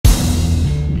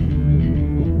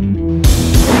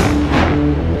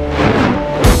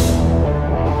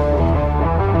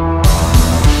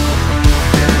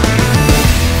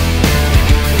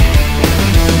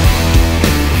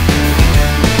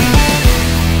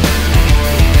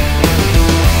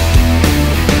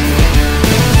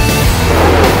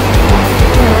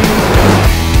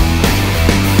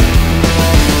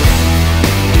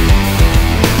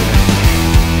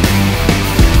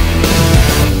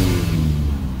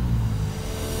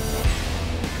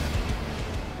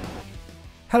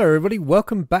Hello everybody,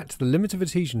 welcome back to the Limit of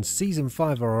Adhesion Season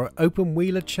 5 of our Open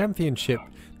Wheeler Championship.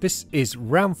 This is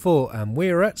round 4 and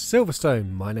we're at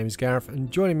Silverstone. My name is Gareth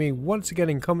and joining me once again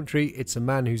in commentary, it's a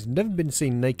man who's never been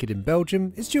seen naked in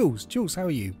Belgium. It's Jools. Jools, how are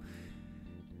you?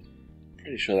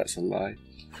 Pretty sure that's a lie.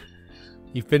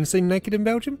 You've been seen naked in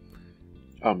Belgium?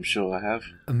 I'm sure I have.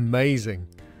 Amazing.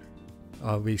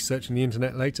 I'll be searching the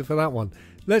internet later for that one.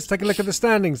 Let's take a look at the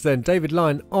standings then. David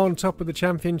Lyon on top of the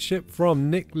championship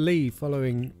from Nick Lee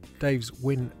following Dave's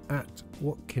win at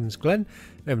Watkins Glen.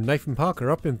 Then Nathan Parker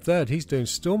up in third. He's doing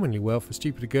stormingly well for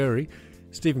Stupid Aguri.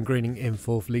 Stephen Greening in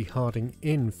fourth. Lee Harding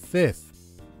in fifth.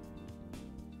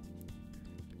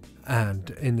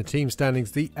 And in the team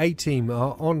standings, the A team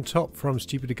are on top from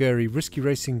Stupid Aguri, Risky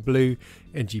Racing Blue,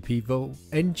 NGP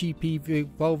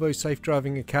Volvo Safe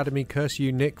Driving Academy. Curse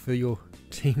you, Nick, for your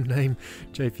team name.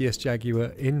 JPS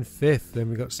Jaguar in fifth. Then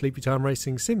we've got Sleepy Time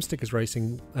Racing, Sim Stickers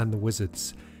Racing and the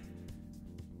Wizards.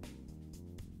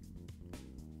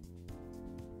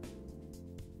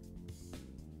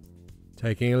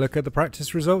 Taking a look at the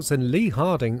practice results, and Lee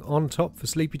Harding on top for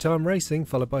Sleepy Time Racing,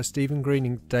 followed by Stephen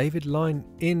Greening, David Lyon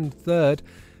in third,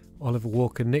 Oliver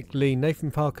Walker, Nick Lee,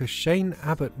 Nathan Parker, Shane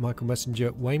Abbott, Michael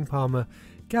Messenger, Wayne Palmer,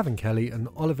 Gavin Kelly and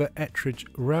Oliver Ettridge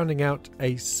rounding out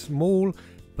a small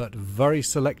but very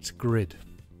select grid.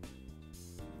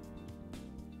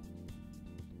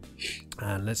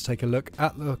 And let's take a look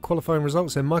at the qualifying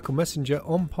results. And Michael Messenger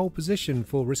on pole position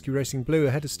for Risky Racing Blue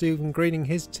ahead of Stephen Greening,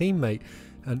 his teammate.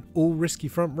 And all risky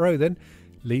front row then.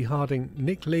 Lee Harding,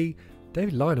 Nick Lee,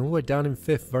 David Lyon all the way down in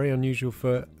fifth. Very unusual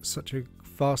for such a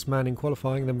fast man in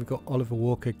qualifying. Then we've got Oliver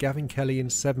Walker, Gavin Kelly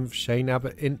in seventh, Shane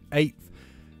Abbott in eighth.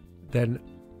 Then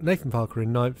Nathan Parker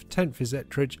in ninth, 10th is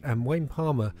Ettridge and Wayne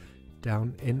Palmer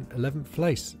down in 11th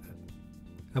place.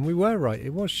 And we were right,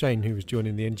 it was Shane who was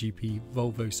joining the NGP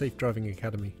Volvo Safe Driving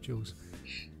Academy, Jules.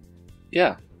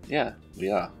 Yeah,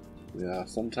 we are. We are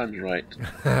sometimes right.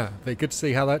 Very good to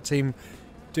see how that team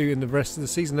do in the rest of the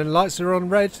season. And lights are on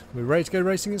red. We're ready to go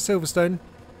racing at Silverstone.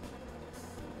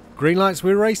 Green lights,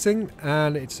 we're racing.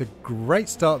 And it's a great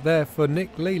start there for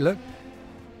Nick Lee, look.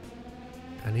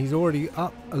 And he's already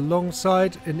up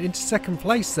alongside and into second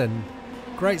place then.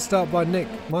 Great start by Nick.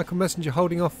 Michael Messenger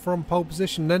holding off from pole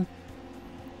position then.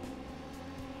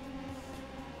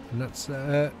 And that's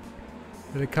going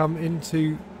to come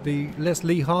into the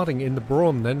Lee Harding in the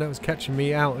Brawn then. That was catching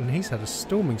me out, and he's had a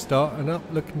storming start and up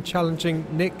looking challenging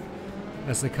Nick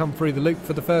as they come through the loop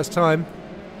for the first time.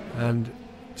 And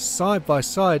side by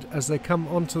side as they come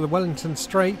onto the Wellington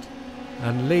Straight.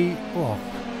 And Lee,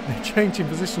 they're changing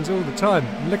positions all the time.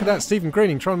 And look at that, Stephen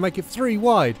Greening trying to make it 3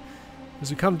 wide as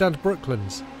we come down to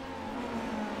Brooklands.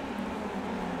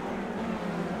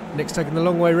 Nick's taking the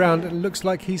long way round. It looks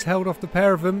like he's held off the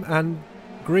pair of them, and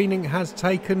Greening has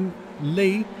taken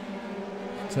Lee.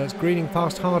 So that's Greening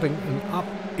past Harding and up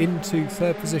into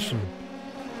third position.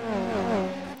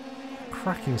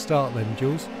 Cracking start then,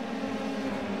 Jules.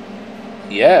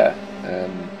 Yeah,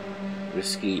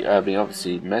 risky. I mean,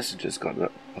 obviously, Messenger's got an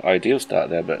ideal start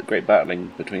there, but great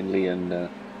battling between Lee and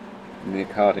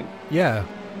Nick Harding. Yeah.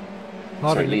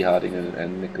 Sorry, Lee Harding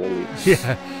and Nick Lee.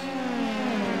 Yeah.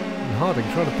 And Harding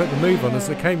trying to put the move on as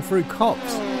they came through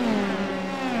Cops.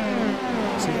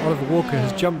 See, Oliver Walker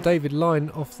has jumped David Lyon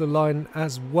off the line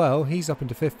as well. He's up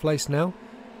into 5th place now.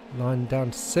 Lyon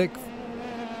down to 6th.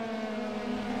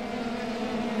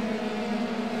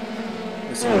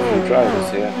 There's some few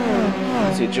drivers here.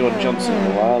 I see Jordan Johnson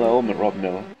in a while, or Rob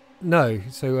Miller. No,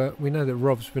 so we know that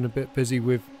Rob's been a bit busy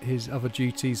with his other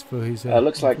duties for his...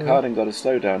 looks like Harding got a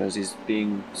slowdown as he's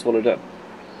being swallowed up.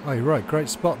 Oh, you're right. Great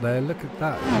spot there. Look at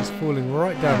that. He's falling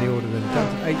right down the order then.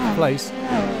 Down to 8th place.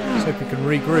 Let's hope he can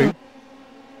regroup.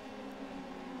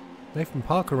 Nathan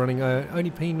Parker running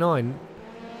only P9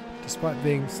 despite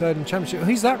being third in championship. Oh,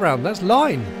 who's that round? That's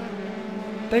Lyon.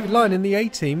 David Lyon in the A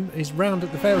team is round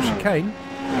at the Vale Chicane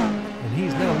and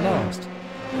he's now last.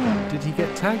 Did he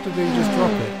get tagged or did he just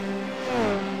drop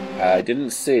it? I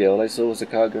didn't see. All I saw was a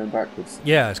car going backwards.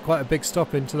 Yeah, it's quite a big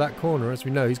stop into that corner, as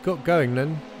we know. He's got going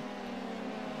then.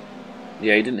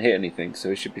 Yeah, he didn't hit anything, so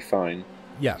he should be fine.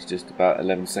 Yeah. He's just about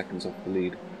 11 seconds off the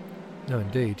lead. No,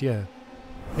 indeed, yeah.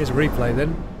 Here's a replay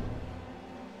then.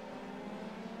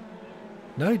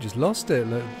 No, he just lost it.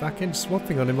 Look, back end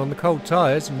swapping on him on the cold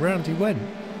tyres, and round he went.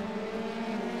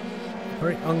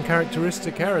 Very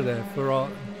uncharacteristic error there for our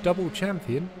double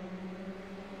champion.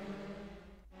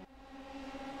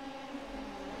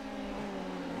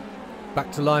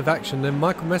 Back to live action then.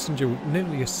 Michael Messenger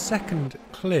nearly a second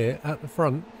clear at the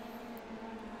front.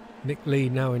 Nick Lee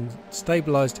now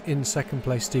stabilised in second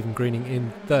place. Stephen Greening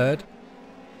in third.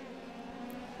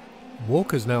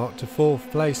 Walker's now up to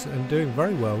 4th place and doing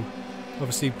very well.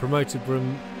 Obviously promoted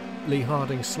from Lee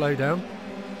Harding's slowdown.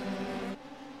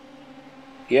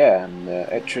 Yeah, and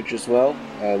Ettridge as well.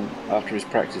 After his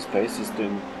practice pace, he's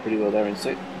doing pretty well there in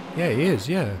 6th. Yeah, he is.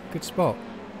 Yeah, good spot.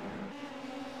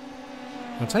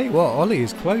 I'll tell you what, Ollie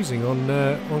is closing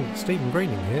on Stephen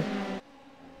Greening here.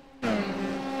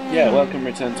 Yeah, welcome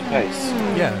return to pace.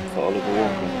 Yeah, for Oliver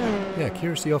Walker. Yeah,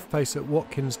 curiously off pace at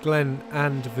Watkins Glen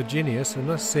and Virginia, so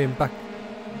nice to see him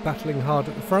battling hard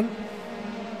at the front.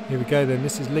 Here we go then,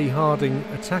 this is Lee Harding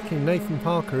attacking Nathan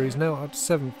Parker, who's now up to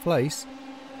 7th place.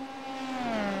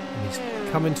 And he's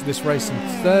come into this race in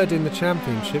 3rd in the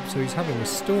championship, so he's having a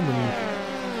storming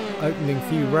opening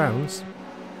few rounds.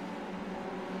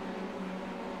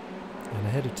 And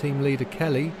ahead of team leader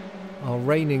Kelly, our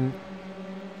reigning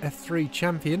F3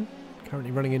 champion,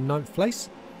 currently running in 9th place.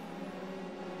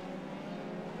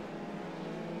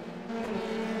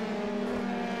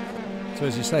 So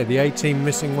as you say, the A-team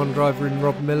missing one driver in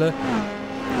Rob Miller.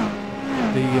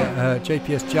 The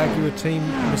JPS Jaguar team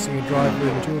missing a driver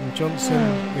in Jordan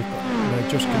Johnson. We've got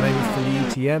Josh Ganemi for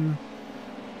the ETM.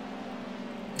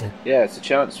 Yeah, it's a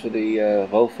chance for the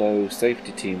Volvo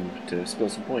safety team to score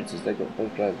some points, as they've got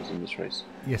both drivers in this race.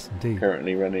 Yes, indeed.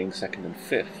 Currently running 2nd and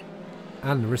 5th.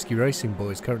 And the Risky Racing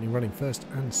boys currently running 1st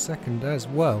and 2nd as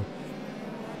well.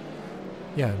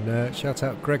 Yeah, and shout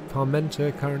out Greg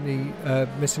Parmenter, currently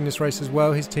missing this race as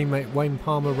well. His teammate Wayne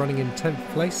Palmer running in 10th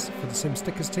place for the Sim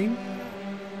Stickers team.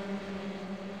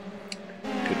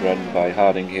 Good run by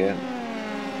Harding here.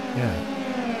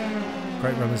 Yeah,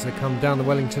 great run as they come down the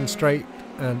Wellington Straight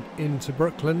and into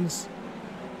Brooklands.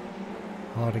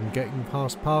 Harding getting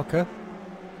past Parker.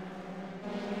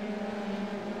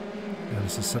 And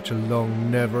this is such a long,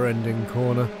 never-ending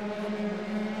corner.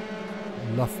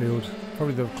 Luffield,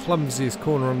 probably the clumsiest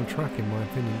corner on the track in my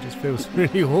opinion. It just feels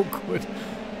really awkward.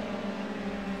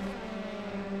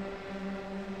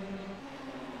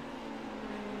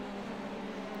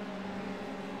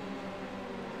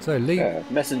 So Lee...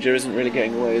 Messenger isn't really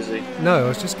getting away, is he? No, I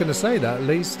was just going to say that.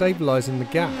 Lee's stabilising the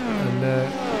gap,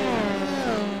 and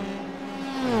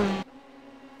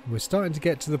we're starting to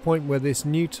get to the point where this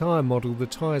new tyre model, the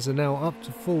tyres are now up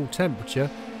to full temperature.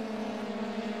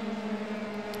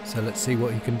 So let's see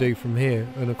what he can do from here.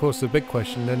 And of course the big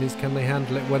question then is, can they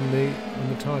handle it when the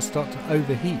tyres start to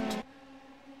overheat?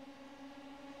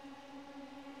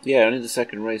 Yeah, only the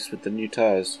 2nd race with the new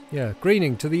tyres. Yeah,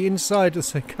 Greening to the inside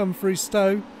as they come through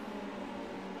Stowe.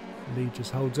 Lee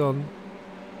just holds on.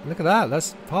 Look at that,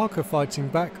 that's Parker fighting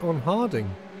back on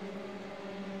Harding.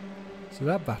 So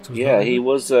that battle's yeah, he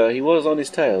was on his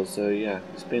tail, so yeah,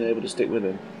 he's been able to stick with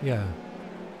him. Yeah.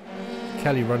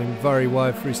 Kelly running very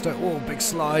wide through Stowe. Oh, big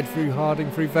slide through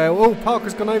Harding, through Vale. Oh,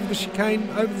 Parker's gone over the chicane,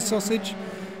 over the sausage.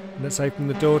 And let's open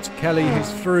the door to Kelly,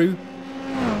 who's through.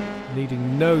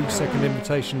 Needing no second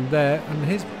invitation there, and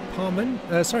here's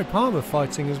Palmer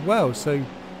fighting as well. So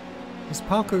has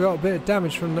Parker got a bit of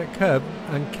damage from that curb?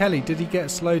 And Kelly, did he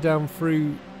get slowed down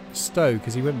through Stowe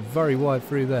because he went very wide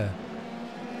through there?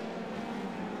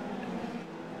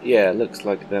 Yeah, it looks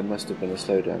like there must have been a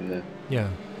slowdown there. Yeah.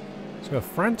 So a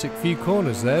frantic few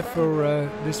corners there for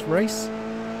this race.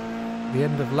 The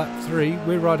end of lap 3.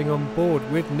 We're riding on board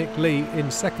with Nick Lee in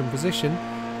 2nd position,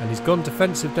 and he's gone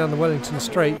defensive down the Wellington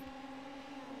Straight.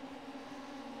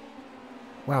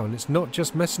 Wow, and it's not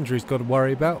just Messenger he's got to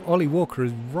worry about. Ollie Walker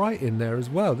is right in there as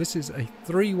well. This is a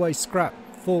 3-way scrap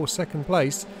for 2nd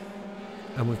place.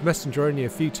 And with Messenger only a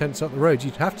few tenths up the road,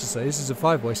 you'd have to say this is a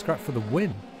 5-way scrap for the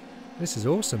win. This is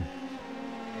awesome.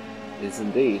 It is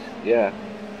indeed, yeah.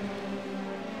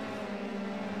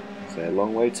 So a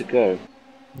long way to go.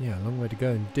 Yeah, a long way to go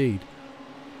indeed.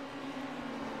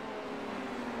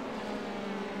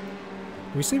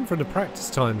 We've seen from the practice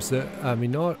times that, I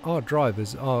mean, our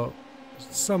drivers are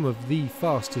some of the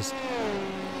fastest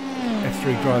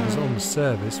F3 drivers on the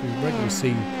service. We regularly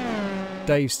see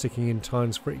Dave sticking in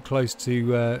times pretty close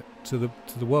to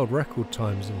the world record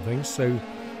times and things. So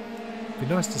it'd be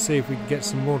nice to see if we can get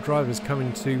some more drivers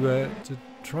coming to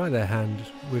try their hand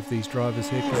with these drivers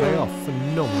here, because they are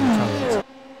phenomenal talent.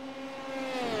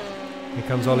 Here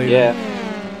comes Ollie. Yeah,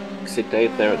 Sid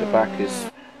Dave there at the back is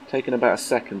taking about a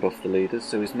second off the leaders,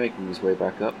 so he's making his way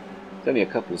back up. It's only a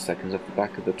couple of seconds off the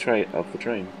back of the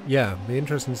train. Yeah, it'll be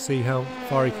interesting to see how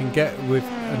far he can get with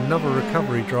another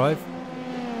recovery drive.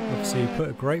 Obviously, he put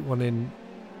a great one in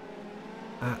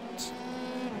at,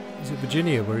 is it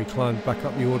Virginia, where he climbed back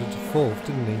up the order to 4th,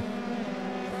 didn't he?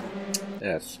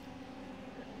 Yes.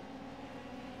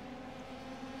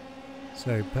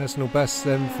 So personal best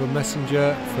then for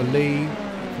Messenger, for Lee,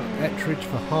 for Ettridge,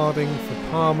 for Harding, for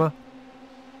Palmer.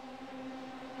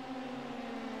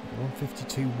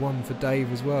 152.1 for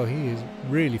Dave as well. He is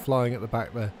really flying at the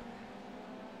back there.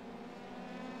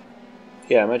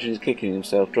 Yeah, imagine he's kicking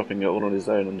himself, dropping it all on his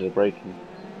own under braking,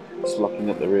 just locking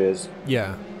up the rears.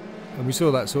 Yeah, and we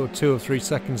saw that sort of 2 or 3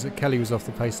 seconds that Kelly was off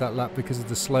the pace that lap because of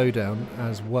the slowdown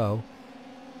as well.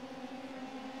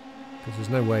 Because there's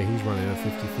no way he's running a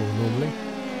 54 normally.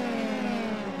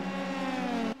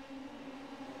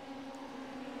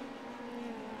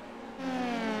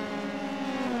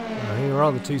 Here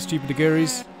are the two stupid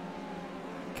Aguirres.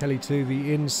 Kelly to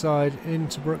the inside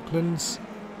into Brooklands.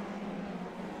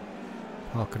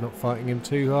 Parker not fighting him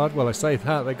too hard. Well, I say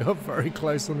that, they got very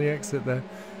close on the exit there.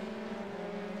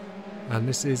 And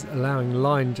this is allowing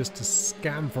Line just to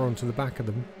scamper onto the back of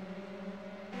them.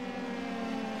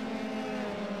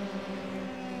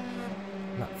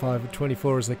 Lap 5 of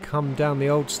 24 as they come down the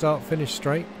old start-finish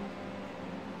straight.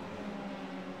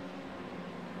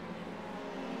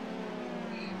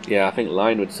 Yeah, I think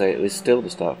Line would say it was still the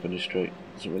start-finish straight.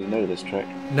 Doesn't really know this track.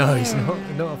 No, he's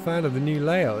not a fan of the new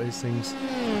layout, it seems.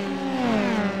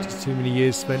 Just too many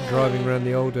years spent driving around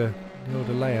the older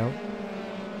layout.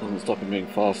 Doesn't stop him being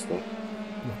fast though.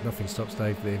 Well, nothing stops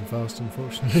Dave being fast,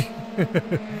 unfortunately.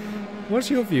 What's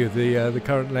your view of the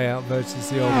current layout versus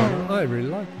the old one? I really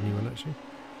like the new one, actually.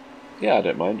 Yeah, I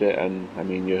don't mind it, and I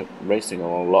mean you're racing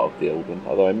on a lot of the old one,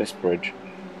 although I miss Bridge.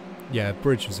 Yeah,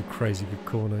 Bridge was a crazy good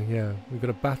corner, yeah. We've got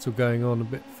a battle going on a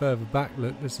bit further back.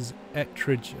 Look, this is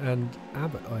Ettridge and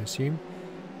Abbott, I assume.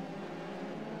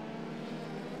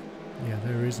 Yeah,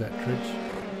 there is Ettridge.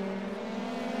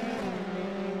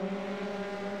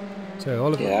 So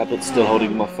Oliver... Yeah, Abbott's still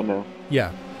holding him off for now.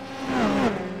 Yeah.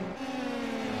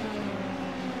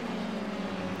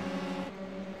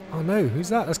 Oh no, who's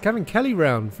that? That's Kevin Kelly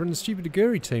round from the Stupid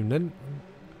Aguirre team then.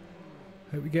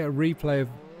 Hope we get a replay of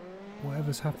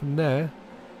whatever's happened there.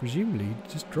 Presumably he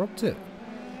just dropped it.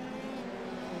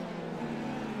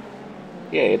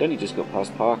 Yeah, he'd only just got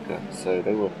past Parker, so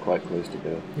they were quite close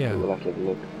together. Yeah. So we'll have to have a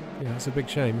look. Yeah, that's a big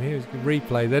shame. Here's a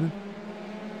replay then.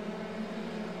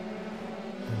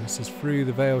 And this is through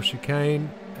the Vale chicane,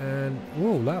 and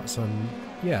whoa, that's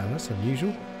that's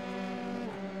unusual.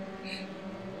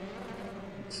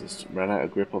 It's just ran out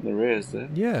of grip on the rears there.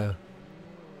 Yeah.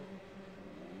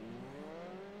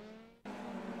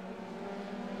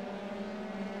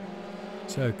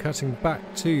 So cutting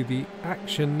back to the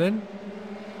action then,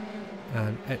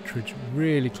 and Ettridge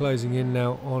really closing in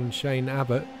now on Shane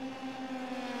Abbott.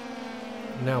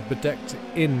 Now bedecked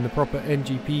in the proper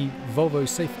NGP Volvo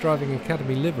Safe Driving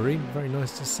Academy livery. Very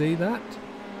nice to see that.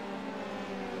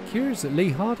 Curious that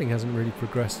Lee Harding hasn't really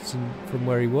progressed from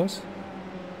where he was.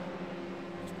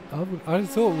 I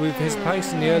thought with his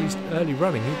pace in the early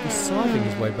running he'd be sliding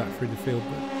his way back through the field.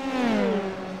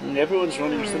 But everyone's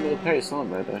running a similar pace,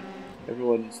 aren't they though?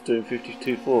 Everyone's doing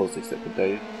 52.4s except for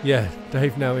Dave. Yeah,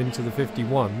 Dave now into the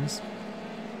 51s.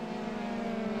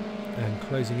 And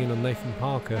closing in on Nathan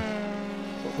Parker.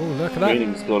 Oh, look at that.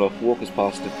 Greening's gone off. Walker's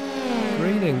past him.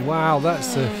 Greening, wow,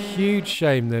 that's a huge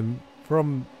shame then.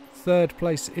 From 3rd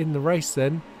place in the race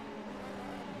then.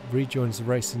 Rejoins the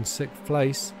race in 6th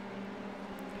place.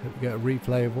 Hope we get a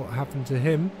replay of what happened to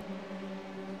him.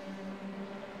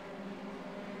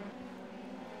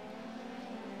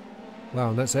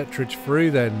 Wow, and that's Ettridge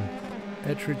through then.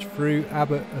 Ettridge through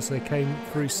Abbott as they came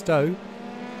through Stowe.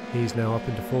 He's now up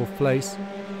into 4th place.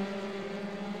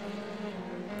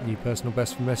 New personal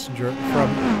best for Messenger at the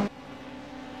front.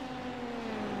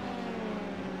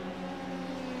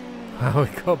 Wow,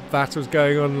 we've got battles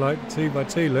going on like 2 by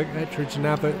 2. Look, Ettridge and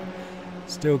Abbott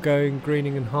still going,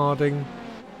 Greening and Harding.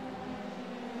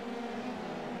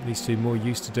 These two more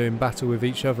used to doing battle with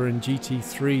each other in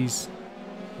GT3s.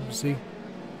 You see?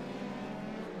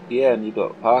 Yeah, and you've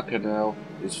got Parker now.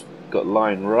 He's got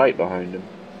Line right behind him.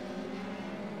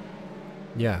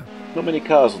 Yeah. Not many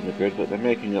cars on the grid, but they're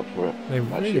making up for it. They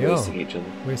actually really racing are. each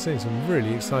other. We're seeing some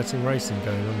really exciting racing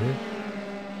going on here.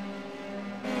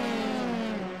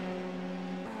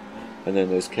 And then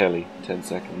there's Kelly, 10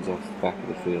 seconds off the back of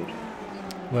the field.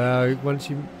 Well, once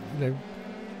you know,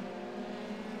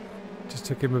 just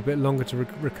took him a bit longer to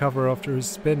recover after his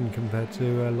spin compared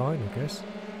to Line, I guess.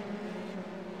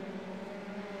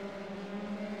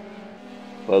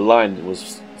 Well, Line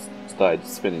started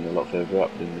spinning a lot further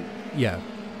up, didn't he? Yeah.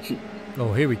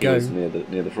 Oh, here we He go. was near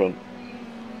the front.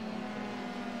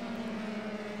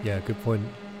 Yeah, good point.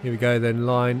 Here we go then,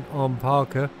 Line on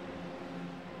Parker.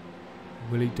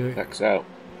 Will he do it? Backs out.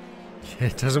 Yeah,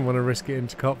 doesn't want to risk it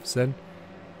into Cops then.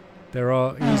 There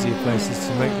are easier places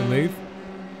to make the move.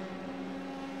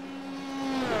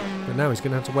 But now he's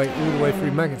going to have to wait all the way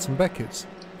through Maggots and Beckett's.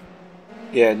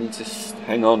 Yeah, need to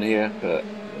hang on here, but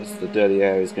as the dirty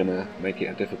air is going to make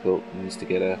it difficult. He needs to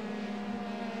get a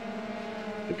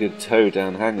good toe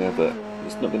down hanger, but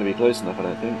it's not going to be close enough, I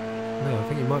don't think. No, I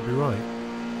think you might be right.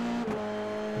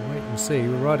 We'll wait and see.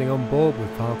 We're riding on board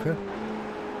with Parker.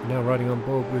 We're now riding on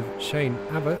board with Shane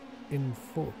Abbott in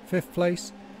 5th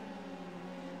place.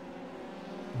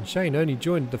 And Shane only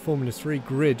joined the Formula 3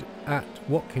 grid at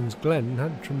Watkins Glen and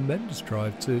had a tremendous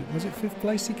drive to, was it 5th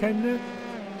place he came there?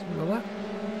 Something like that?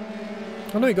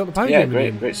 Oh no, he got the podium. Yeah,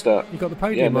 great start. He got the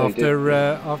podium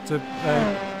after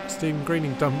Stephen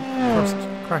Greening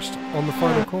crashed on the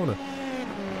final corner.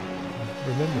 I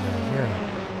remember now,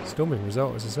 yeah. Storming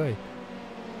result, as I say.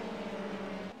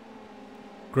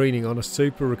 Greening on a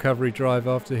super recovery drive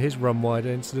after his run wide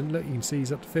incident. Look, you can see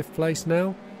he's up to 5th place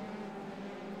now.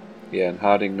 Yeah, and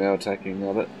Harding now attacking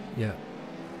Abbott. Yeah.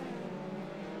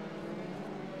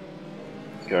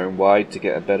 Going wide to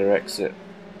get a better exit.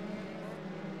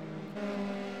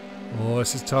 Oh,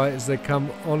 it's as tight as they come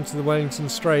onto the Wellington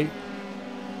Straight.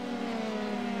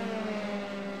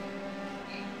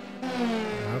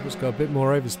 Abbott's got a bit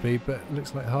more overspeed, but it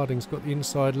looks like Harding's got the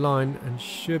inside line and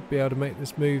should be able to make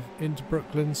this move into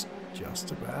Brooklands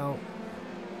just about.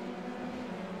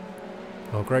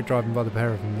 Oh, great driving by the pair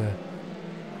of them there.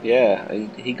 Yeah,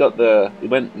 he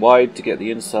went wide to get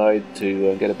the inside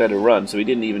to get a better run, so he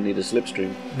didn't even need a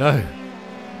slipstream. No.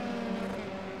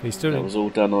 That was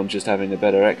all done on just having a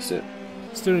better exit.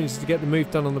 Still needs to get the move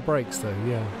done on the brakes though,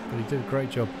 yeah, but he did a great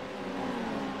job.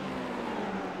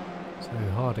 So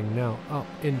Harding now up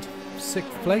into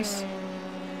 6th place.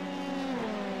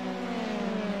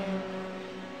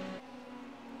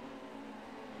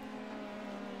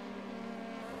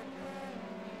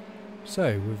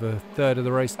 So, with a third of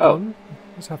the race gone,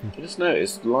 what's happened? I just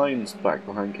noticed Lyne's back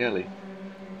behind Kelly.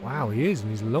 Wow, he is,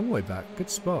 and he's a long way back. Good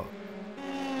spot.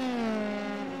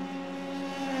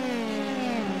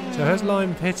 So has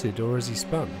Lyne pitted, or has he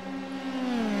spun?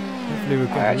 Hopefully we're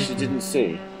I actually didn't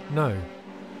see. No.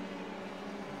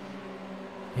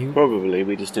 Probably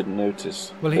we just didn't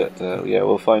notice. Well, yeah,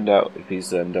 we'll find out if he's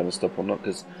done a stop or not,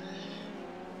 because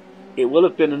it will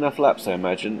have been enough laps, I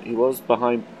imagine. He was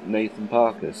behind Nathan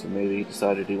Parker, so maybe he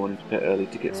decided he wanted to pit early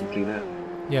to get some clean air.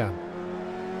 Yeah.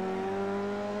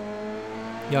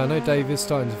 Yeah, I know Dave is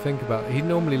starting to think about it. He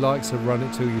normally likes a run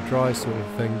it till you dry sort of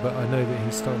thing, but I know that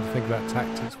he's starting to think about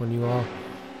tactics when you are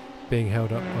being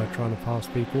held up by trying to pass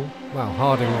people. Wow,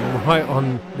 Harding right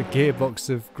on the gearbox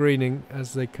of Greening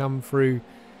as they come through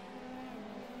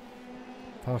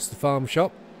past the farm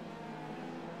shop.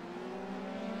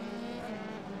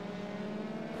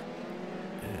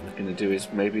 Going to do is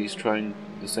maybe he's trying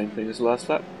the same thing as last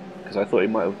lap, because I thought he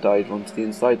might have dived onto the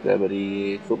inside there, but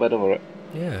he thought better for it.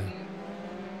 Yeah,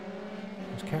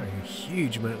 he was carrying a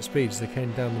huge amount of speed as they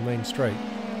came down the main straight.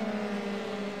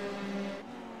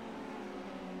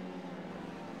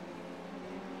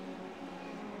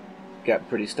 Gap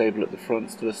pretty stable at the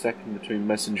front, still a second between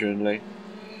Messenger and Lee.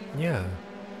 Yeah,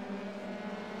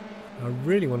 I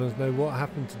really want to know what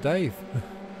happened to Dave.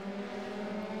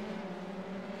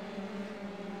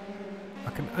 I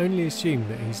can only assume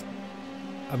that he's.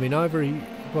 I mean, either he.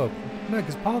 Well, no,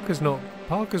 because Parker's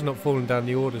not fallen down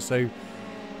the order. So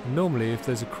normally, if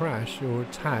there's a crash or a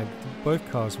tag, both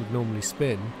cars would normally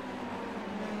spin.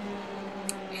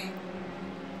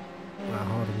 Wow,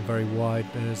 Harding very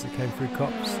wide there as it came through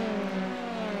Cops.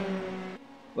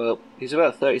 Well, he's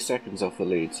about 30 seconds off the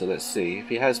lead, so let's see. If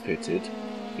he has pitted,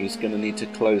 he's going to need to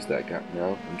close that gap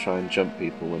now and try and jump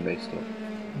people when they stop.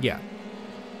 Yeah.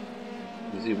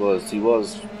 Because he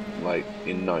was like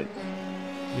in 9th.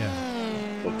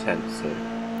 Yeah. Or 10th, so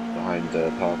behind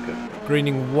Parker.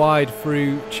 Greening wide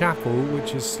through Chapel,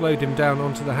 which has slowed him down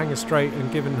onto the hanger straight and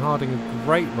given Harding a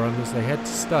great run as they head to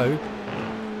Stowe.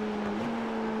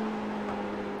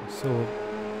 Saw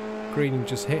Greening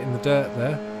just hitting the dirt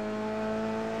there.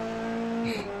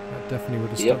 That definitely would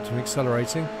have stopped him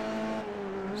accelerating.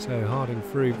 So Harding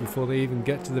through before they even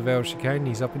get to the Vale chicane.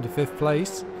 He's up into 5th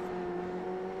place.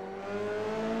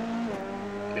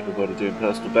 Everybody doing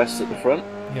personal bests at the front.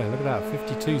 Yeah, look at that,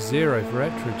 52.0 for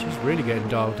Ettridge. He's really getting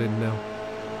dialed in now.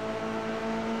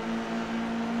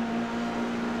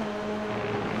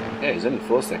 Yeah, he's only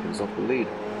 4 seconds off the lead.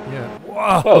 Yeah.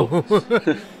 Whoa!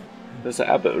 Whoa. There's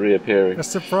Abbott reappearing. A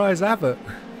surprise Abbott.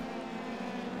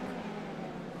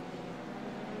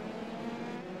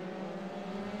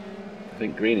 I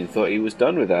think Greening thought he was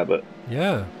done with Abbott.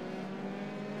 Yeah.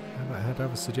 Abbott had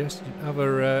other suggestions,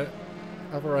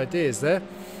 other ideas there.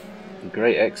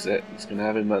 Great exit. He's going to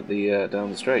have him at the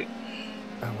down the straight.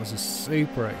 That was a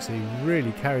super exit. He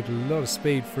really carried a lot of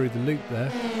speed through the loop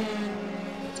there.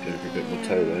 Let's go for a bit more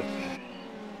toe though.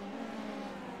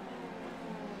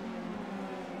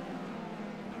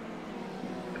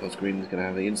 Because Green's going to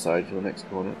have the inside for the next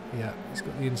corner. Yeah, he's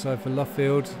got the inside for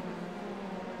Luffield.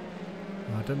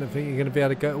 I don't think you're going to be able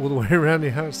to go all the way around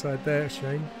the outside there,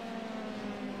 Shane.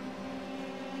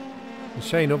 And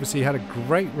Shane obviously had a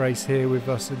great race here with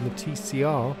us in the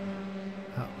TCR,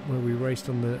 where we raced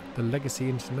on the Legacy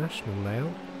International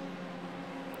layout.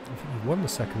 I think he won the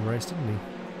second race, didn't he?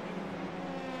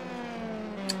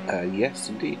 Yes,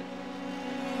 indeed.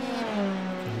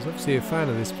 He's obviously a fan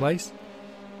of this place.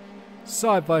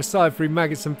 Side by side through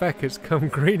Maggots and Beckett's come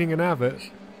Greening and Abbott.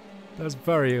 That's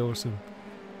very awesome.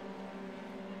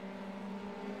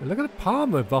 And look at the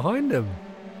Palmer behind him.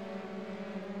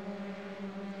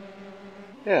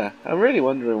 Yeah, I'm really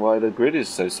wondering why the grid is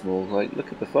so small. Like,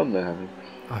 look at the fun they're having.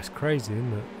 Oh, it's crazy,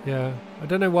 isn't it? Yeah, I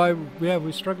don't know why. Yeah,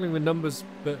 we're struggling with numbers,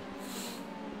 but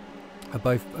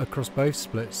across both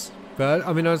splits. But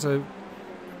I mean,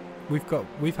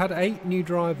 we've had 8 new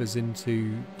drivers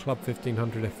into Club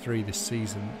 1500 F3 this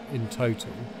season in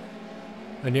total,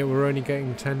 and yet we're only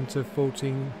getting 10 to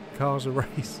 14 cars a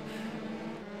race.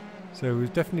 So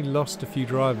we've definitely lost a few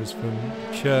drivers from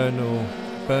churn or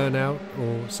burnout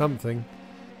or something,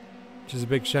 which is a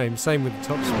big shame. Same with the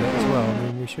top split as well. I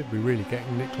mean, we should be really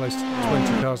getting it close to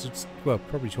 20 cars, well,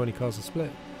 probably 20 cars a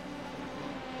split.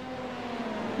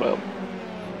 Well,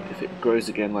 if it grows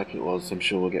again like it was, I'm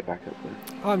sure we'll get back up there.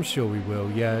 I'm sure we will,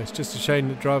 yeah. It's just a shame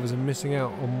that drivers are missing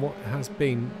out on what has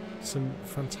been some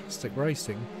fantastic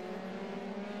racing.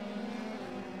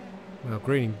 Well,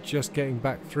 Greening just getting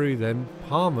back through then.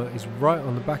 Palmer is right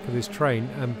on the back of this train,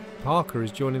 and Parker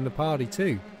is joining the party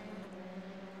too.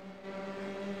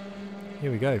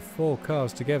 Here we go, 4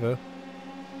 cars together.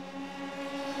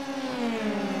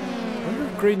 I wonder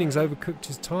if Greening's overcooked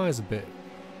his tyres a bit.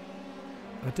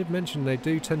 I did mention they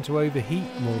do tend to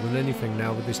overheat more than anything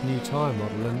now with this new tyre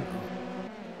model, and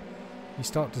you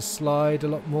start to slide a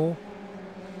lot more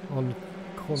on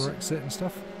corner exit and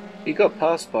stuff. He got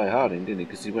passed by Harding, didn't he?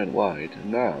 Because he went wide,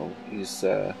 and now he's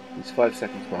 5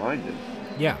 seconds behind him.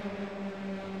 Yeah,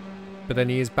 but then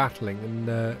he is battling, and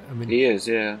I mean he is,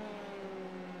 yeah.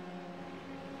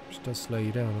 Which does slow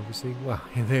you down, obviously. Wow,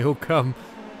 here they all come.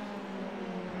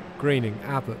 Greening,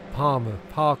 Abbott, Palmer,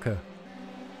 Parker.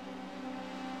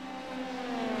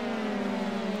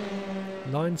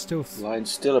 Line's still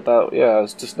about. Yeah, I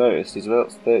was just noticed he's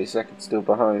about 30 seconds still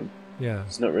behind. Yeah,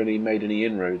 he's not really made any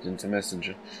inroads into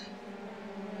Messenger.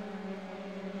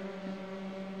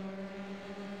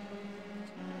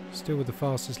 Still with the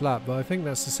fastest lap, but I think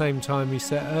that's the same time he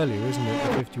set earlier, isn't it?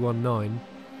 The 51.9.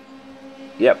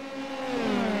 Yep.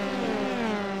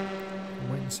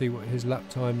 I'll wait and see what his lap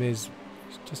time is.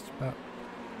 It's just about.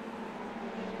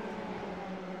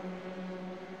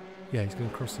 Yeah, he's going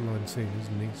to cross the line soon,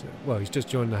 isn't he? So, well, he's just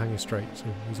joined the hangar straight, so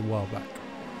he's a while back.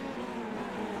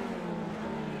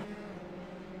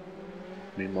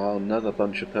 Meanwhile, another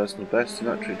bunch of personal bests, and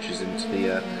Ettridge is into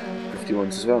the 51s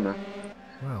as well now.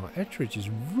 Wow, Ettridge is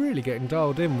really getting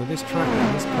dialed in with this track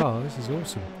and this car. This is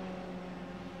awesome.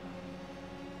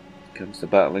 Comes the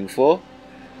battling 4.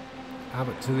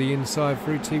 Abbott to the inside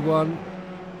through T1.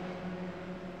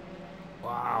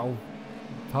 Wow.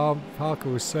 Parker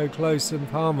was so close, and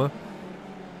Palmer.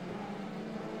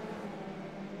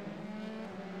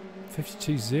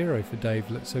 52.0 for Dave,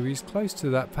 so he's close to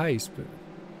that pace, but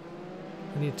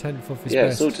only a 10th off his best. Yeah,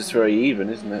 it's all just very even,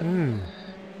 isn't it?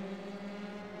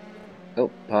 Oh,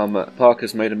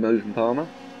 Parker's made a move in Palmer.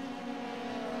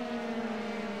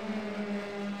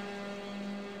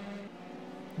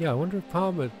 Yeah, I wonder if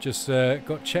Palmer just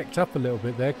got checked up a little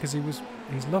bit there, because he's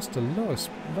lost a lot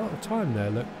of time there.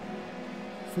 Look,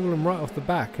 fallen right off the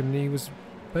back, and he was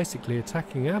basically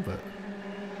attacking Abbott.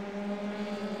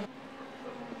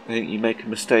 I think you make a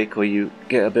mistake or you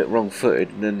get a bit wrong-footed,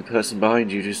 and then the person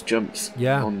behind you just jumps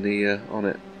on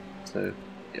it. So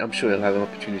I'm sure he'll have an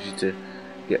opportunity to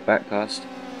get back past.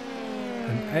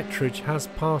 And Ettridge has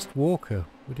passed Walker.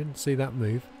 We didn't see that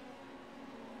move.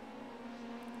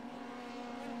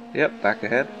 Yep, back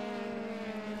ahead.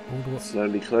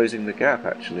 Slowly closing the gap,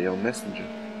 actually, on Messenger.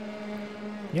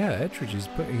 Yeah, Ettridge is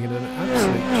putting in an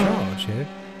absolute charge here.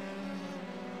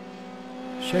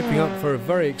 Shaping up for a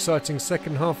very exciting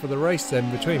second half of the race then,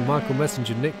 between Michael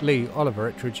Messenger, Nick Lee,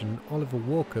 Oliver Ettridge and Oliver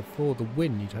Walker for the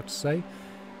win, you'd have to say.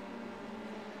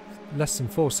 Less than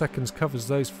 4 seconds covers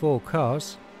those 4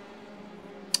 cars.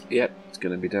 Yep, it's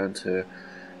going to be down to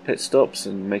pit stops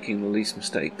and making the least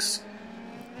mistakes.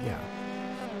 Yeah.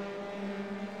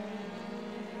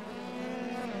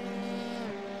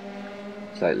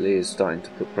 It's like Lee is starting to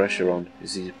put pressure on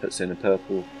as he puts in a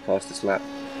purple fastest lap.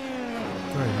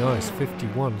 Very nice,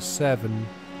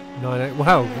 51.798.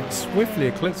 Wow, swiftly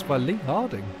eclipsed by Lee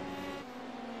Harding.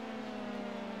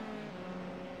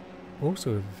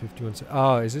 Also over 51.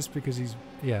 Ah, is this because he's...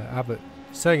 Yeah, Abbott.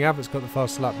 Saying Abbott's got the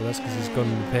fast lap, but that's because he's gone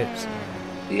in the pits.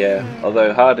 Yeah,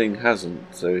 although Harding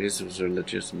hasn't, so his was a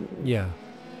legitimate one. Yeah.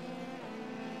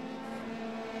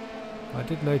 I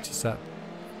did notice that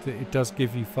it does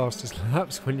give you fastest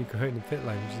laps when you go in the pit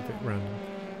lane, which is a bit random.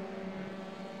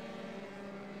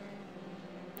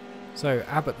 So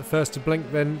Abbott the first to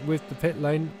blink then with the pit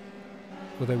lane,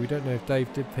 although we don't know if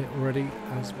Dave did pit already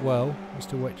as well. We're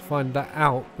still waiting to find that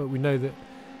out, but we know that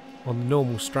on the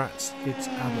normal strats it's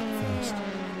Abbott first.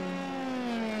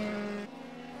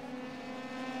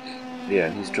 Yeah,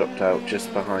 and he's dropped out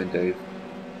just behind Dave.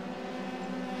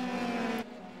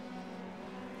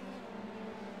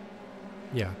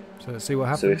 Yeah, so let's see what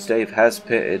happens. So if Dave has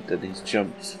pitted, then he's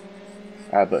jumped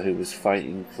Abbott, who was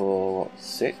fighting for what,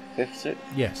 6th, 5th, 6th?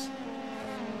 Yes.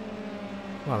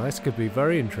 Well, this could be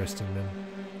very interesting then.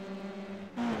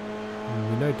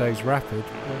 We know Dave's rapid,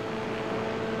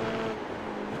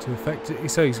 but to affect it,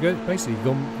 so he's going basically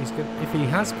gone. If he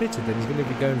has pitted, then he's going to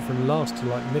be going from last to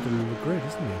like middle of the grid,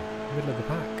 isn't he? Middle of the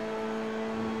pack.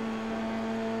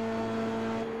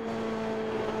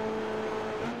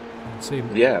 And see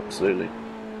him. Yeah, absolutely.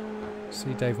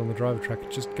 See Dave on the driver track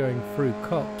just going through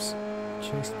Cops,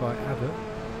 chased by Abbott.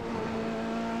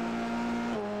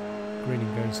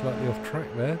 Greening going slightly off track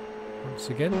there, once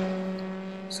again.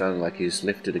 Sounded like he's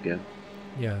lifted again.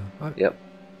 Yeah. Yep.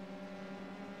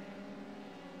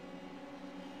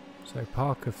 So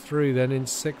Parker through then in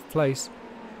 6th place.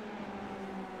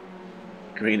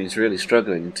 Greening's really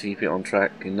struggling to keep it on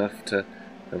track enough to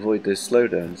avoid those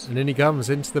slowdowns. And then he comes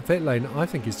into the pit lane. I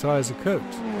think his tyres are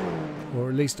cooked. Or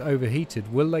at least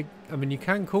overheated. Will they... I mean, you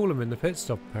can call them in the pit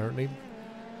stop, apparently.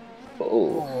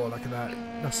 Oh, look at that.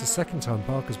 That's the second time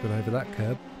Parker's been over that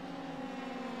curb.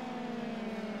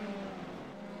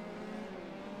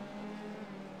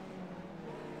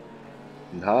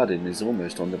 And Harding is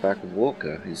almost on the back of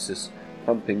Walker. He's just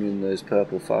pumping in those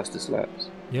purple fastest laps.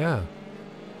 Yeah.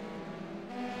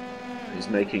 He's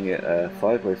making it a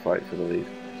 5-way fight for the lead.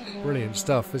 Brilliant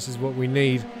stuff. This is what we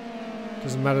need.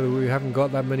 Doesn't matter that we haven't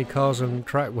got that many cars on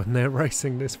track when they're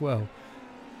racing this well.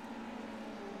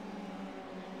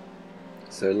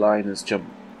 So Line has jumped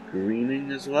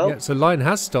Greening as well? Yeah, so Line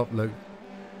has stopped, look.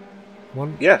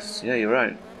 One. Yes, yeah, you're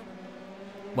right.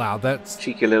 Wow, that's...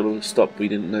 Cheeky little stop we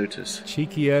didn't notice.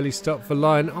 Cheeky early stop for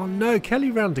Line. Oh no,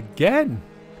 Kelly round again.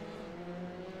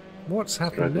 What's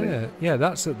happened there? Yeah,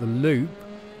 that's at the loop.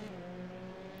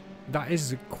 That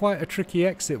is quite a tricky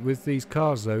exit with these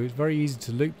cars though. It's very easy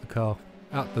to loop the car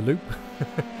out the loop.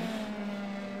 A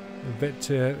bit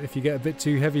if you get a bit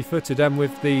too heavy footed and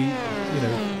with the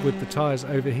with the tyres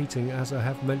overheating, as I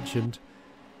have mentioned.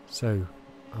 So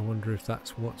I wonder if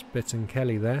that's what's bitten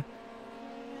Kelly there.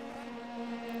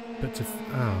 But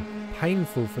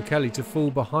painful for Kelly to fall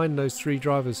behind those 3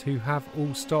 drivers who have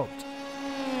all stopped,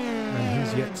 and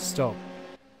he's yet to stop.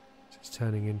 So it's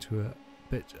turning into a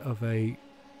bit of a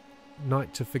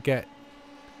night to forget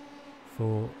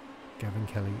for Gavin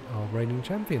Kelly, our reigning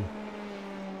champion.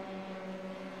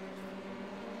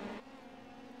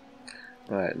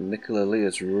 Right, Nicola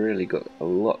Leah's really got a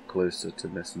lot closer to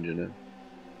Messenger now.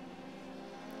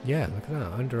 Yeah, look at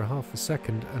that, under a half a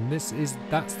second, and that's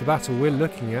the battle we're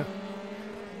looking at.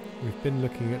 We've been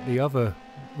looking at the other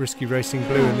Risky Racing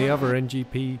Blue and the other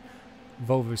NGP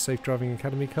Volvo Safe Driving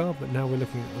Academy car, but now we're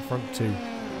looking at the front 2. Their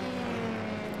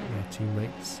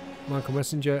teammates Michael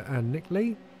Messenger and Nick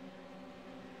Lee.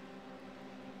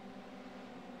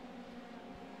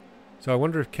 So I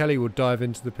wonder if Kelly will dive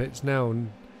into the pits now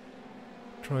and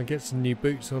try and get some new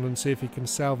boots on and see if he can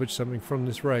salvage something from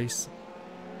this race.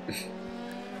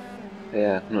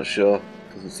 Yeah, I'm not sure.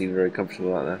 Doesn't seem very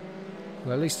comfortable out there.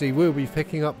 Well, at least he will be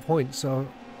picking up points. Our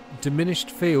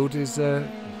diminished field is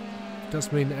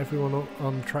does mean that everyone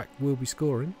on track will be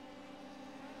scoring.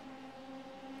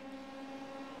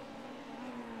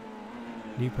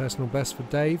 New personal best for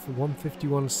Dave,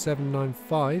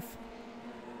 151.795.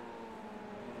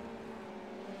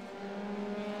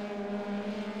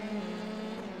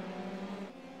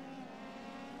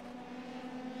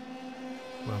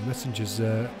 Well, Messenger's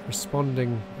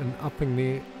responding and upping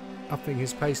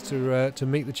his pace to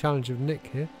meet the challenge of Nick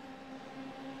here.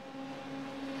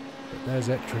 But there's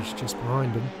Ettridge just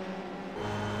behind him.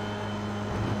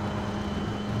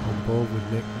 On board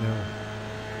with Nick now.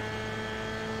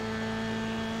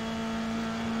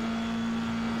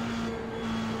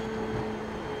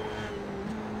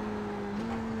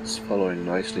 It's following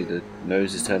nicely. The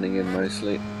nose is turning in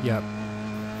nicely. Yep.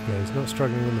 Yeah, he's not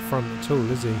struggling on the front at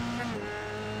all, is he?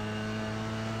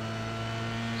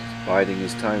 Biding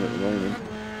his time at the moment.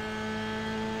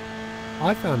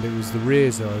 I found it was the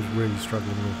rears that I was really struggling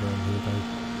with around here though.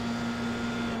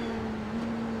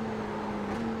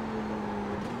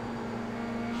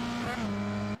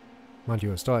 Mind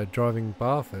you, I started driving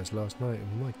Bathurst last night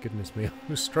and my goodness me, I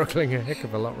was struggling a heck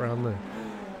of a lot around there.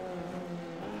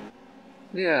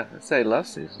 Yeah, I'd say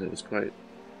last season it was quite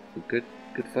a good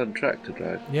fun track to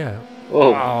drive. Yeah.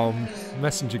 Oh,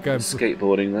 Messenger going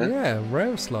skateboarding there. Yeah,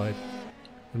 rail slide.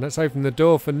 And let's open the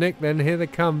door for Nick then. Here they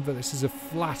come, but this is a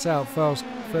flat out fast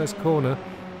first corner.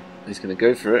 He's going to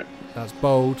go for it. That's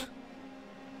bold.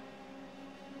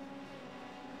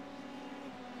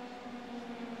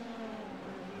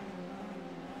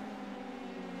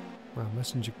 Wow,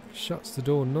 Messenger shuts the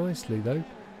door nicely though.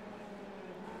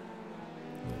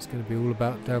 It's going to be all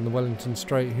about down the Wellington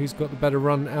Straight. Who's got the better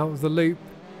run out of the loop?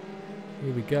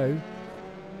 Here we go.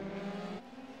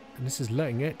 And this is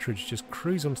letting Ettridge just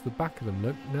cruise onto the back of them.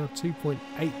 Look, now 2.8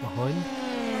 behind.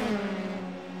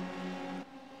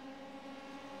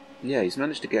 Yeah, he's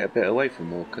managed to get a bit away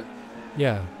from Walker.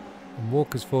 Yeah, and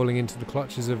Walker's falling into the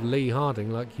clutches of Lee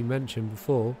Harding, like you mentioned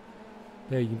before.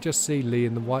 There, you can just see Lee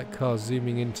in the white car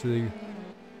zooming into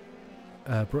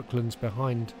Brooklands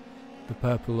behind the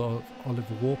purple of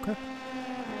Oliver Walker.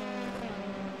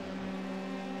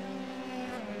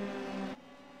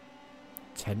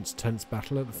 Tense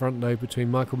battle at the front though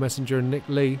between Michael Messenger and Nick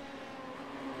Lee.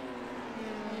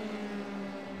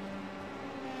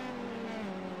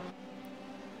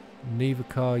 Neither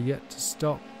car yet to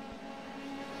stop.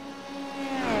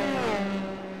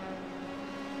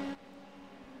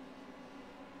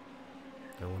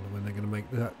 I wonder when they're going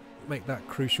to make that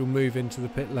crucial move into the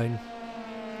pit lane.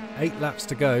 8 laps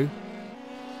to go.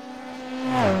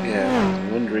 Yeah,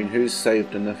 I'm wondering who's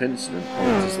saved enough incident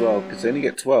points as well, because they only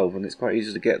get 12 and it's quite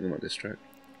easy to get them at this track.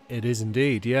 It is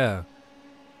indeed, yeah.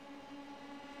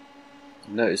 I've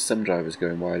noticed some drivers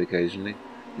going wide occasionally.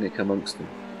 Nick amongst them.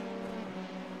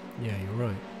 Yeah, you're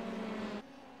right.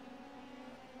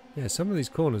 Yeah, some of these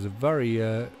corners are very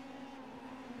they're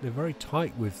very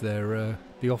tight with their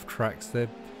the off tracks. There's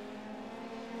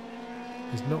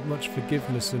not much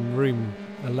forgiveness and room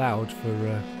allowed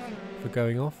for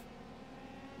going off.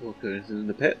 Walker is in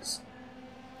the pits.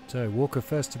 So Walker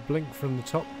first to blink from the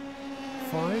top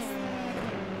 5.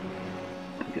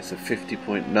 I think it's a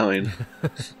 50.9.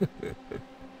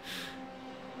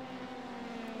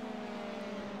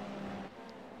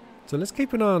 So let's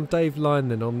keep an eye on Dave Lyne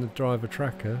then on the driver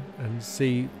tracker and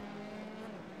see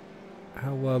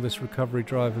how well this recovery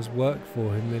drive has worked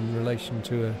for him in relation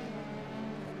to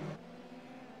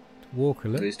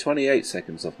Walker. So he's 28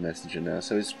 seconds off Messenger now,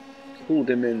 so he's pulled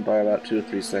him in by about 2 or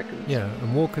 3 seconds. Yeah,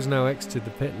 and Walker's now exited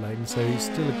the pit lane, so he's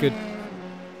still a good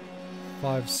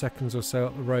 5 seconds or so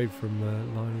up the road from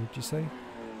Lyne, would you say?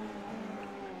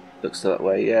 Looks that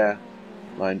way, yeah.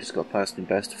 Lyne just got past him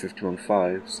best to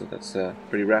 51.5, so that's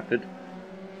pretty rapid.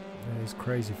 Yeah, he's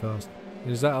crazy fast.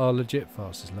 Is that our legit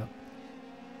fastest lap?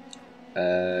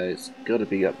 It's got to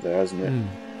be up there, hasn't it?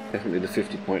 Definitely the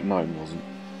 50.9 wasn't.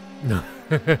 No.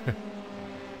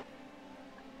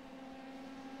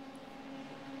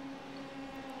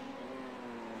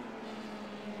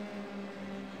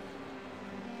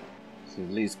 So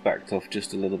Lee's backed off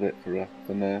just a little bit for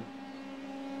now.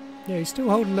 Yeah, he's still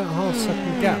holding that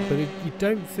half-second gap, but you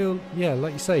don't feel... Yeah,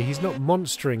 like you say, he's not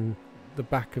monstering the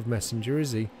back of Messenger,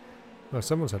 is he? Well,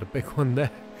 someone's had a big one there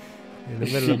in the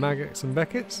middle of Maggots and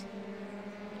Beckett's.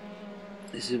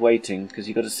 This is waiting, because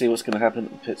you've got to see what's going to happen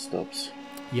at the pit stops.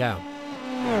 Yeah.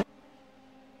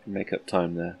 Make up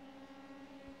time there.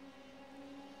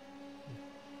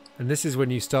 And this is when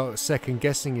you start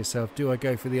second-guessing yourself. Do I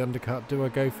go for the undercut? Do I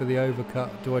go for the overcut?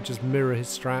 Do I just mirror his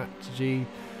strategy?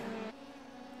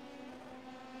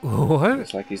 What?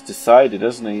 It's like he's decided,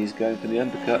 hasn't he? He's going for the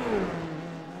undercut.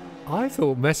 I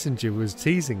thought Messenger was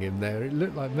teasing him there. It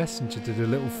looked like Messenger did a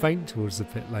little feint towards the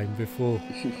pit lane before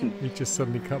he just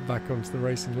suddenly cut back onto the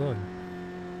racing line.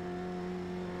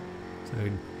 So,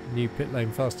 new pit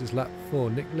lane fastest lap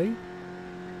for Nick Lee.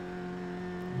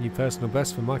 New personal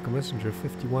best for Michael Messenger,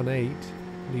 51.8.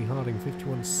 Lee Harding,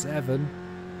 51.7.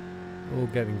 All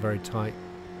getting very tight.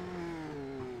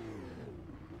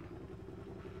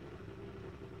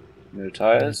 No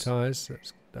tyres. No tyres.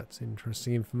 That's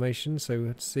interesting information. So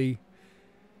let's see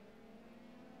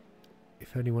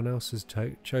if anyone else has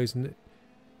chosen it.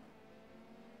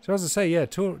 So as I say, yeah,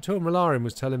 Tor Malarin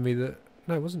was telling me that...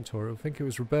 No, it wasn't Tor. I think it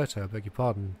was Roberto. I beg your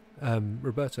pardon.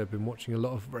 Roberto had been watching a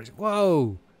lot of racing.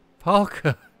 Whoa!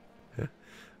 Parker!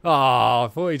 I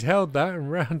thought he'd held that,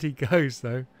 and round he goes,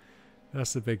 though.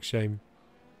 That's a big shame.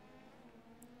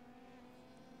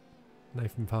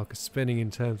 Nathan Parker spinning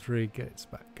in turn 3, gets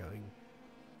back going.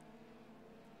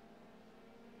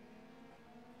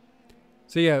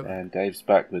 So yeah, and Dave's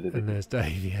back with it. And there's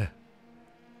Dave, yeah.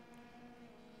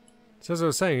 So as I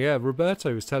was saying, yeah,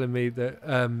 Roberto was telling me that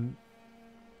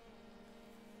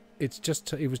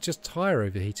it was just tyre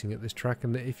overheating at this track,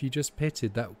 and that if you just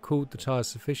pitted, that cooled the tyres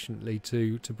sufficiently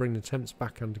to bring the temps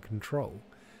back under control,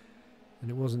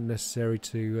 and it wasn't necessary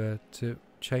to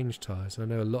change tyres. I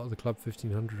know a lot of the Club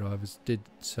 1500 drivers did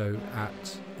so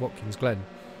at Watkins Glen.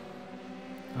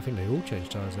 I think they all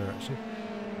changed tyres there actually.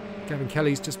 Gavin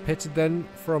Kelly's just pitted then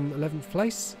from 11th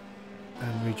place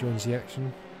and rejoins the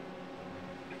action.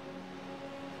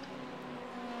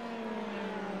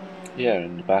 Yeah,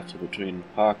 in the battle between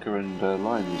Parker and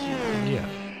Lyons. Yeah.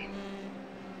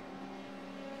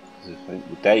 I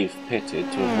think Dave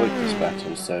pitted to avoid this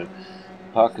battle, so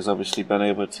Parker's obviously been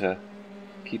able to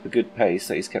keep a good pace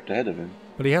that he's kept ahead of him.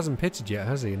 But he hasn't pitted yet,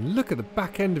 has he? And look at the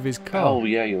back end of his car. Oh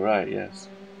yeah, you're right. Yes,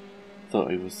 thought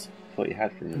he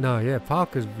had for him. No, yeah,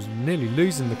 Parker was nearly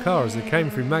losing the car as they came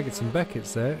through Maggots and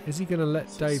Beckett's there. Is he going to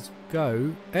let Dave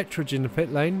go? Ettridge in the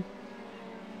pit lane.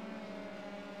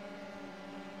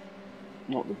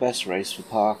 Not the best race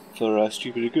for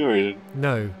Stupid Aguri.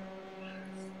 No.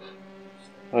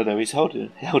 Oh no, he held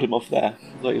him off there.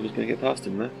 I thought he was going to get past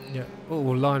him there. Yeah. Oh,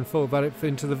 line 4 about it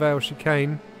into the Vale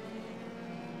chicane.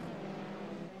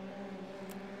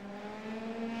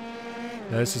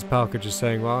 Now, this is Parker just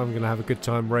saying, well, I'm going to have a good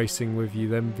time racing with you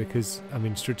then, because, I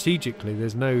mean, strategically,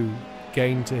 there's no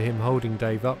gain to him holding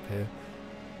Dave up here.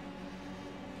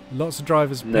 Lots of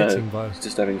drivers pitting. He's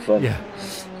just having fun. Yeah.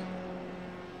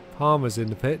 Palmer's in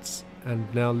the pits, and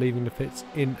now leaving the pits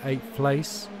in 8th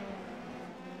place.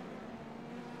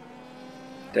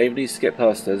 Dave needs to get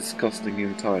past her. It's costing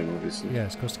him time, obviously. Yeah,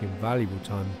 it's costing him valuable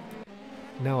time.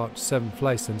 Now up to 7th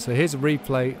place then. So here's a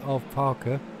replay of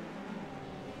Parker.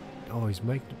 Oh, he's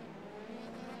making...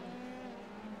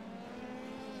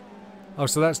 Oh,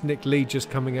 so that's Nick Lee just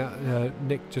coming out.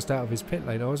 Nick just out of his pit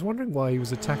lane. I was wondering why he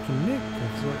was attacking Nick.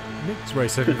 I was like, Nick's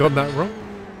race hadn't gone that wrong.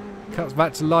 Cuts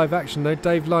back to live action though.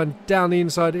 Dave Lyon down the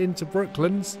inside into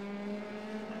Brooklands.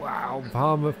 Wow,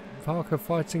 Parker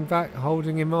fighting back,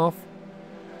 holding him off.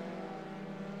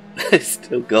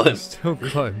 Still got him. Still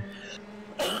got him.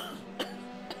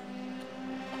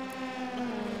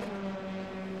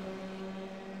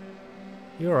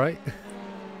 You alright?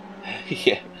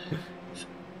 Yeah.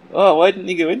 Oh, why didn't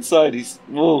he go inside? He's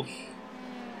more.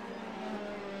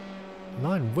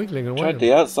 Line wiggling away. Tried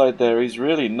the outside there. He's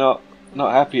really not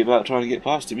happy about trying to get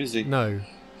past him, is he? No.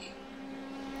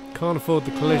 Can't afford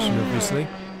the collision, obviously.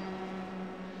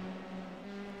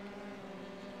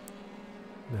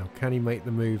 Now, can he make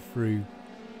the move through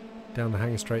down the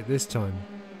Hanger Straight this time?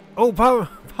 Oh,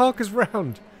 Parker's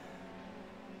round.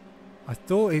 I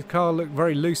thought his car looked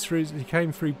very loose through as he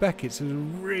came through Beckett's. It was a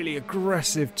really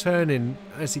aggressive turn-in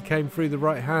as he came through the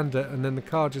right-hander, and then the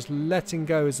car just letting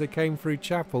go as they came through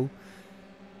Chapel.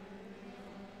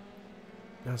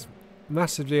 That's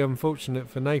massively unfortunate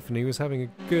for Nathan. He was having a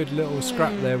good little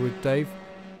scrap there with Dave.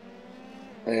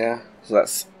 Yeah, so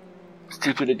that's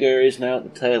Stupid Aguri is now at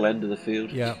the tail end of the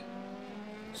field. Yeah,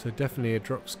 so definitely a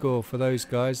drop score for those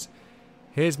guys.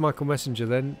 Here's Michael Messenger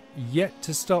then, yet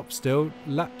to stop still,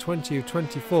 lap 20 of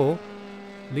 24.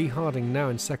 Lee Harding now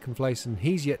in 2nd place, and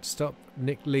he's yet to stop.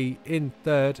 Nick Lee in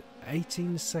 3rd,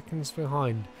 18 seconds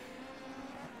behind.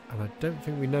 And I don't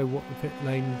think we know what the pit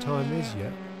lane time is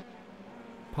yet.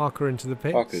 Parker into the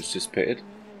pits. Parker's just pitted,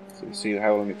 so we'll see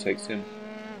how long it takes him.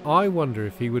 I wonder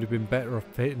if he would have been better off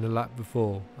pitting a lap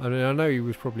before. I mean, I know he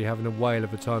was probably having a whale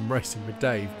of a time racing with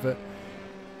Dave, but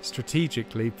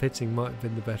strategically, pitting might have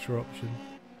been the better option.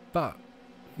 But,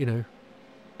 you know,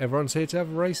 everyone's here to have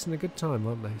a race and a good time,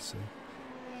 aren't they? So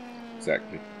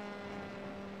exactly.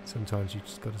 Sometimes you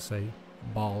just got to say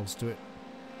balls to it.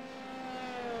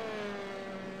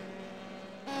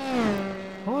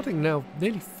 Harding now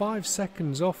nearly 5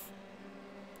 seconds off.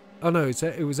 Oh no,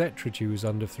 it was Ettridge who was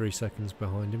under 3 seconds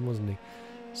behind him, wasn't he?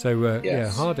 So, yes. Yeah,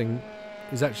 Harding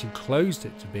has actually closed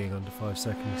it to being under 5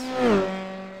 seconds.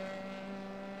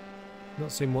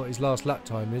 Not seeing what his last lap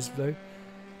time is, though.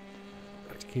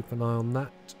 Got to keep an eye on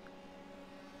that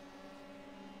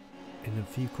in a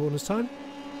few corners' time.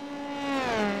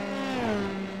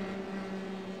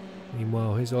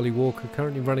 Meanwhile, here's Ollie Walker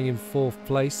currently running in 4th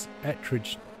place.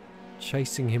 Ettridge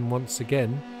chasing him once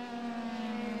again.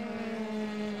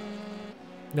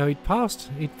 Now he'd passed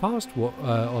what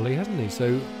Ollie, hasn't he?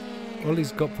 So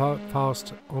Ollie's got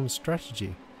past on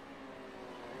strategy.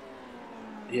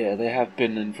 Yeah, they have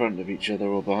been in front of each other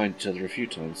or behind each other a few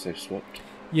times. They've swapped.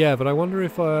 Yeah, but I wonder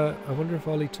if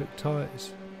Ollie took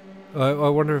tyres. I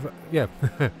wonder if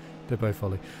They're both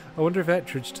Ollie. I wonder if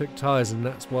Ettridge took tyres and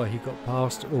that's why he got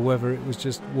past, or whether it was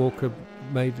just Walker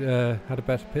had a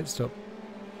better pit stop.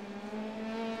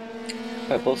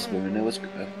 Quite possible. I mean, there was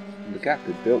the gap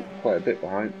had built quite a bit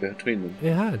between them.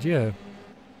 It had, yeah.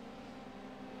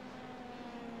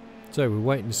 So we're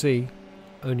waiting to see.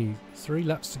 Only 3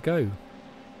 laps to go.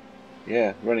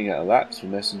 Yeah, running out of laps for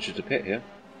Messenger to pit here.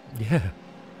 Yeah.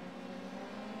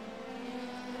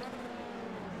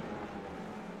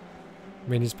 I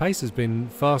mean, his pace has been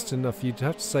fast enough. You'd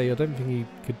have to say, I don't think he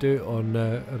could do it on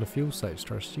a fuel-safe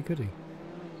strategy, could he?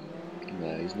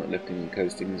 No, he's not lifting and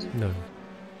coasting, is he? No.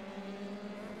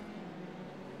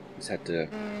 He's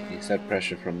had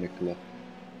pressure from Nicola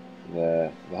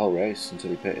the whole race until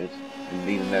he pitted, and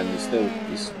even then,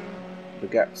 the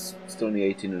gap's still only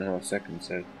 18.5 seconds.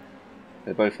 So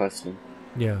they're both hustling.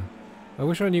 Yeah. I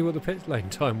wish I knew what the pit lane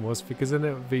time was, because then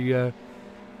it would be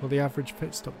what the average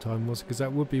pit stop time was, because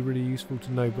that would be really useful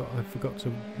to know. But I forgot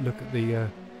to look at the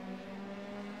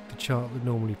chart that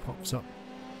normally pops up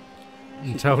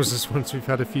and tells us once we've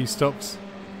had a few stops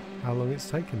how long it's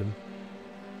taken them.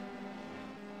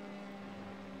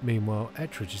 Meanwhile,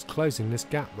 Ettridge is closing this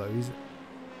gap though.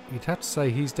 You'd have to say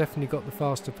he's definitely got the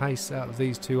faster pace out of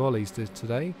these 2 Ollies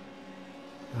today.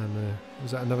 And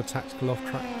was that another tactical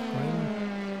off-track frame?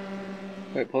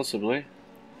 Quite possibly.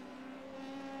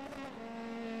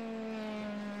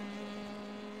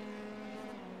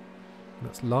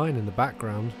 That's Line in the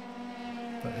background,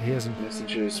 but he hasn't.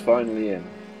 Messenger is finally in.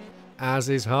 As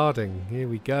is Harding. Here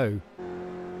we go.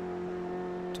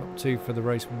 Top 2 for the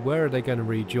race. Where are they going to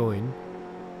rejoin?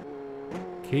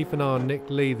 Keep an eye on Nick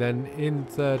Lee then in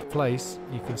 3rd place.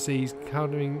 You can see he's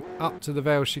coming up to the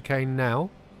Vale chicane now.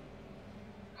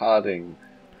 Harding,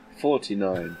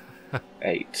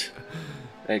 49.8.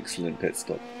 Excellent pit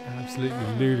stop. Absolutely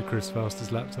ludicrous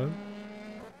fastest lap time.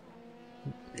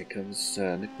 Here comes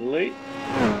Nick Lee.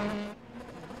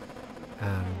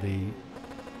 And the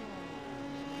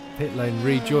pit lane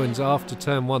rejoins after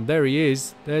turn 1. There he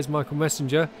is. There's Michael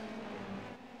Messenger.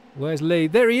 Where's Lee?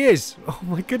 There he is! Oh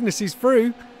my goodness, he's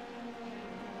through!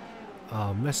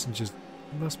 Oh, Messenger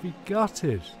must be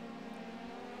gutted.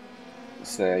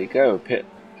 So there you go. Pit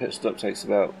stop takes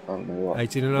about, I don't know what,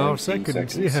 18.5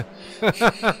 seconds.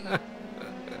 Yeah.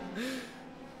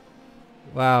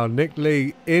 Wow, Nick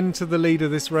Lee into the lead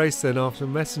of this race then, after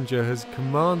Messenger has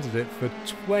commanded it for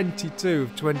 22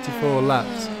 of 24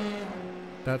 laps.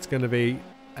 That's going to be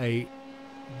a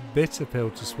bitter pill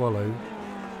to swallow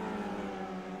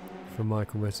for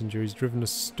Michael Messenger. He's driven a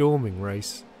storming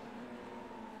race,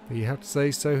 but you have to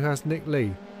say so has Nick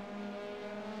Lee.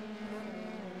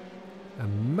 A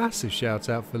massive shout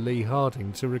out for Lee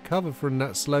Harding to recover from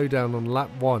that slowdown on lap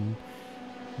 1,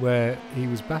 where he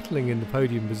was battling in the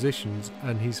podium positions,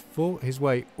 and he's fought his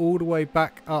way all the way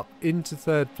back up into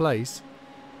 3rd place.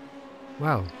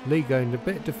 Wow, Lee going a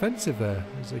bit defensive there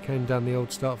as they came down the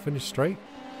old start-finish straight.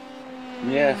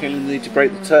 Yeah, feeling the need to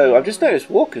break the toe. I've just noticed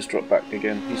Walker's dropped back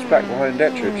again. He's back behind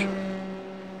Ettridge.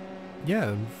 Yeah,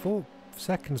 and 4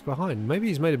 seconds behind. Maybe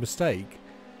he's made a mistake.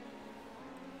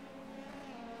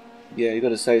 Yeah, you got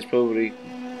to say it's probably...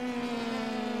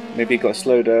 Maybe he got a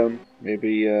slow down.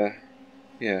 Maybe,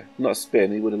 yeah, not a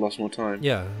spin. He would have lost more time.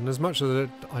 Yeah, and as much as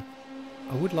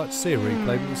I would like to see a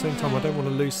replay, but at the same time I don't want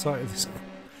to lose sight of this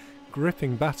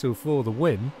gripping battle for the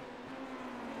win.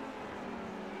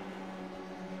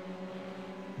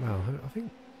 Wow,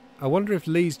 I wonder if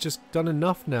Lee's just done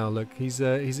enough now. Look, he's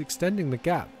extending the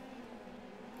gap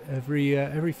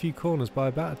every few corners by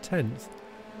about a 1/10.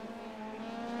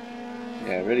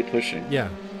 Yeah, really pushing. Yeah.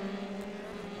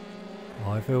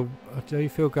 I do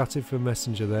feel gutted for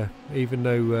Messenger there, even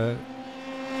though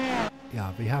yeah,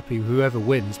 I'd be happy whoever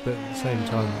wins, but at the same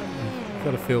time you've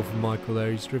got to feel for Michael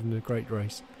there. He's driven a great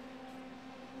race.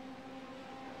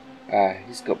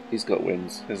 He's got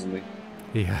wins, hasn't he?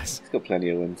 He has. He's got plenty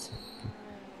of wins.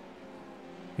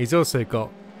 He's also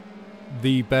got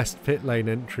the best pit lane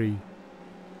entry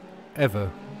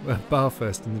ever, bar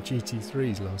first in the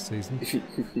GT3s last season.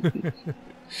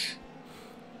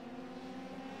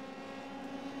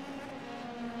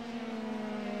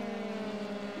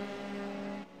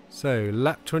 So,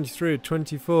 lap 23 of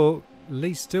 24,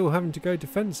 Lee still having to go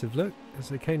defensive, look, as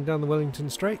they came down the Wellington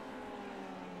Straight.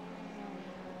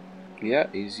 Yeah,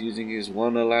 he's using his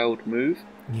one allowed move.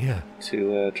 Yeah.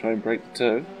 To try and break the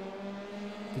toe.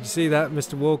 Did you see that,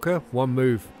 Mr. Walker? One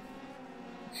move.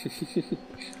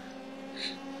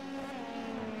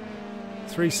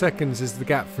 3 seconds is the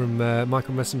gap from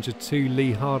Michael Messenger to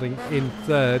Lee Harding in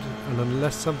 3rd, and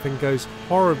unless something goes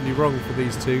horribly wrong for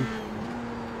these two,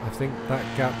 I think that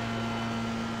gap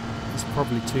is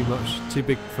probably too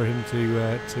big for him to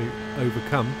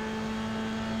overcome.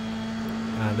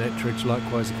 And Ettridge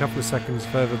likewise a couple of seconds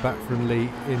further back from Lee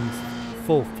in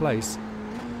 4th place.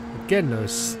 Again though, a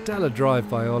stellar drive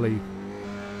by Ollie.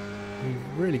 He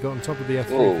really got on top of the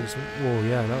F3. Oh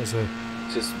yeah, that was a...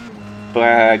 Just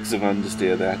bags of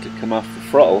understeer there to come off the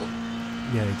throttle.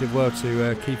 Yeah, he did well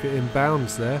to keep it in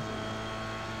bounds there.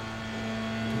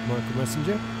 Michael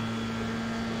Messenger.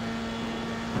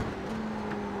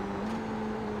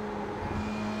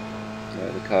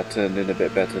 The car turned in a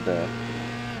bit better there.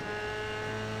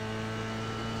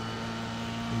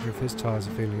 I wonder if his tyres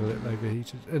are feeling a little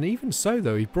overheated. And even so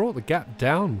though, he brought the gap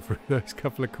down for those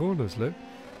couple of corners, look.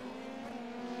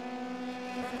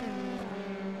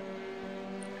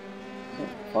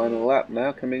 Final lap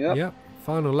now coming up. Yep,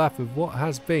 final lap of what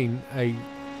has been a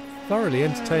thoroughly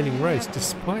entertaining race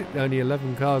despite only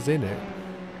 11 cars in it.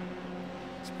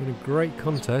 It's been a great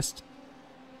contest.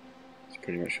 It's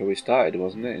pretty much how we started,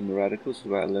 wasn't it? In the Radicals,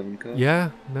 about 11 cars. Yeah,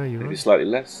 no, you're right. Maybe slightly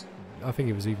less. I think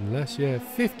it was even less, yeah.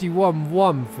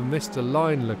 51.1 for Mr.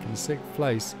 Line-Look in 6th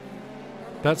place.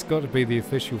 That's got to be the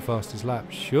official fastest lap,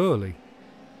 surely.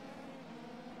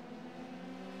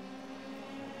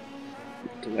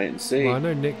 To wait and see. Well, I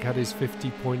know Nick had his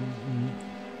 50 point...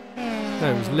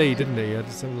 No, it was Lee, didn't he? He had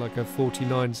something like a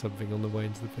 49 something on the way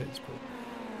into the pits.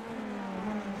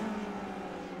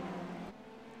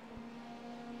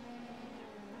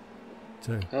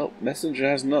 So. Oh, Messenger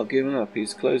has not given up.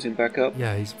 He's closing back up.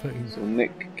 Yeah, he's putting... So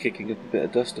Nick kicking up a bit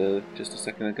of dust just a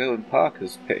second ago, and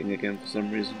Parker's pitting again for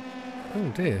some reason. Oh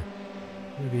dear.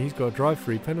 Maybe he's got a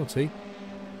drive-free penalty.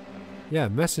 Yeah,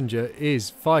 Messenger is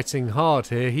fighting hard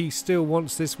here. He still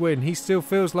wants this win. He still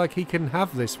feels like he can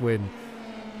have this win.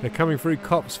 They're coming through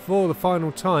Copse for the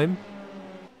final time.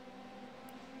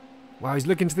 Wow, he's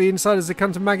looking to the inside as they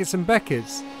come to Maggots and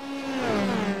Beckett's.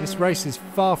 This race is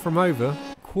far from over.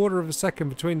 Quarter of a second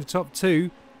between the top two.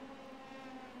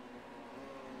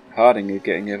 Harding is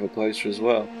getting ever closer as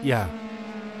well. Yeah.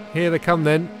 Here they come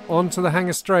then, onto the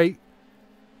Hanger Straight.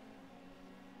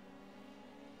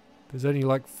 There's only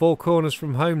like 4 corners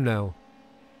from home now.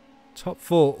 Top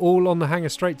 4 all on the Hanger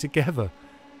Straight together.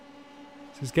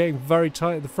 So it's getting very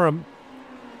tight at the front.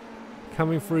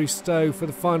 Coming through Stowe for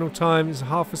the final time. There's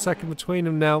half a second between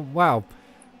them now. Wow.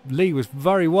 Lee was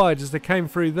very wide as they came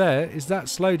through there. Is that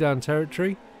slowdown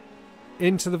territory?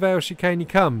 Into the Vale chicane he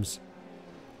comes.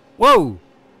 Whoa!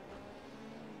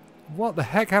 What the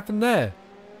heck happened there?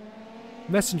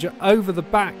 Messenger over the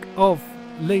back of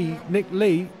Lee, Nick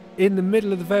Lee, in the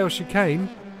middle of the Vale chicane,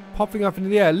 popping up into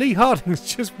the air. Lee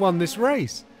Harding's just won this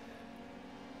race.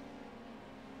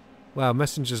 Wow,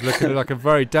 Messenger's looking like a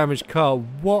very damaged car.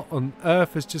 What on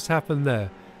earth has just happened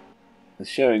there? It's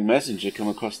showing Messenger come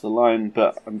across the line,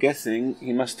 but I'm guessing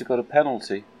he must have got a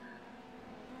penalty.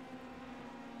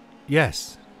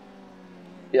 Yes.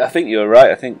 Yeah, I think you were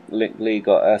right. I think Lee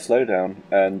got a slowdown,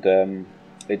 and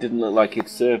it didn't look like he'd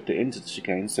served it into the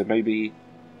chicane, so maybe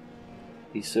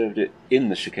he served it in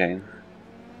the chicane.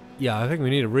 Yeah, I think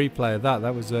we need a replay of that.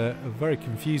 That was a very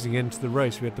confusing end to the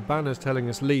race. We had the banners telling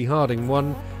us Lee Harding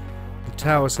won. The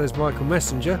tower says Michael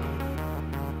Messenger.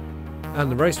 And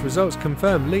the race results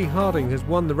confirm Lee Harding has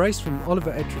won the race from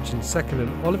Oliver Ettridge in 2nd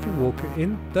and Oliver Walker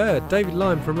in 3rd. David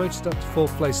Lyne promoted up to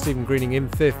 4th place, Stephen Greening in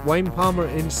 5th, Wayne Palmer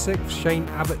in 6th, Shane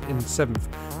Abbott in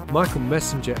 7th, Michael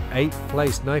Messenger 8th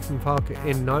place, Nathan Parker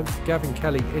in 9th, Gavin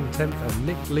Kelly in 10th and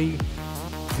Nick Lee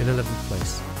in 11th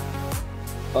place.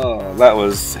 Oh, that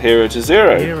was 0 to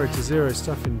 0. 0 to 0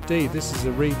 stuff indeed. This is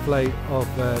a replay of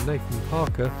Nathan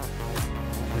Parker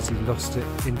as he lost it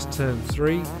into turn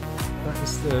 3. That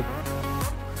is the...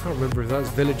 I can't remember if that's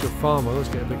village or farm. I always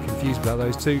get a bit confused about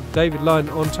those two. David Lyne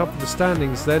on top of the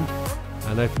standings then,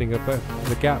 and opening up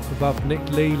the gap above Nick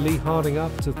Lee. Lee Harding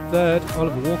up to 3rd,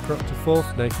 Oliver Walker up to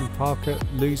 4th, Nathan Parker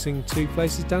losing 2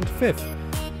 places down to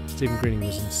 5th. Stephen Greening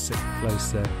was in 6th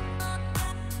place there.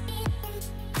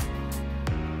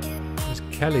 There's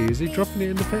Kelly, is he dropping it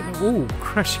in the pit lane? Oh,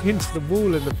 crashing into the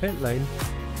wall in the pit lane.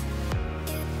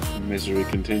 Misery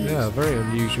continues. Yeah, very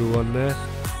unusual one there.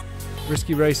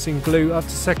 Risky Racing Blue up to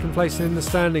 2nd place in the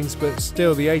standings, but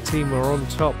still the A-team are on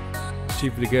top.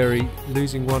 Stupid Aguri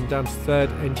losing 1 down to 3rd.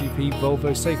 NGP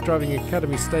Volvo Safe Driving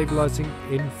Academy stabilising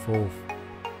in 4th.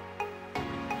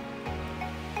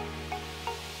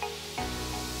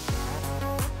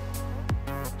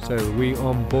 So we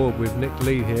on board with Nick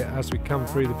Lee here as we come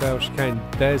through the Vale chicane.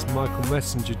 There's Michael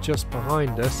Messenger just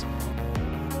behind us.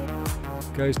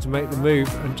 Goes to make the move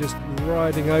and just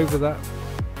riding over that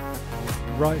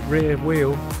right rear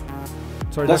wheel.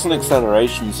 Sorry, that's an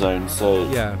acceleration zone, so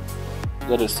yeah.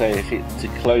 Let us say if it to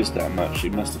close that much,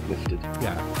 it must have lifted.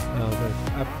 Yeah.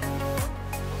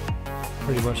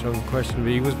 pretty much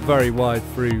unquestionably. He was very wide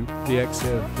through the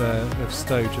exit of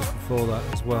Stowe just before that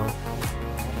as well.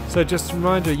 So just a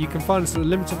reminder, you can find us at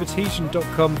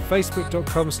limitofadhesion.com,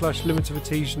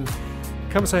 facebook.com/limitofadhesion.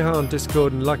 Come say hi on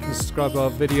Discord and like and subscribe our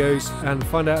videos and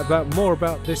find out more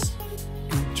about this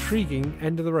intriguing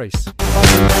end of the race.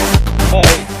 Bye.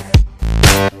 Bye.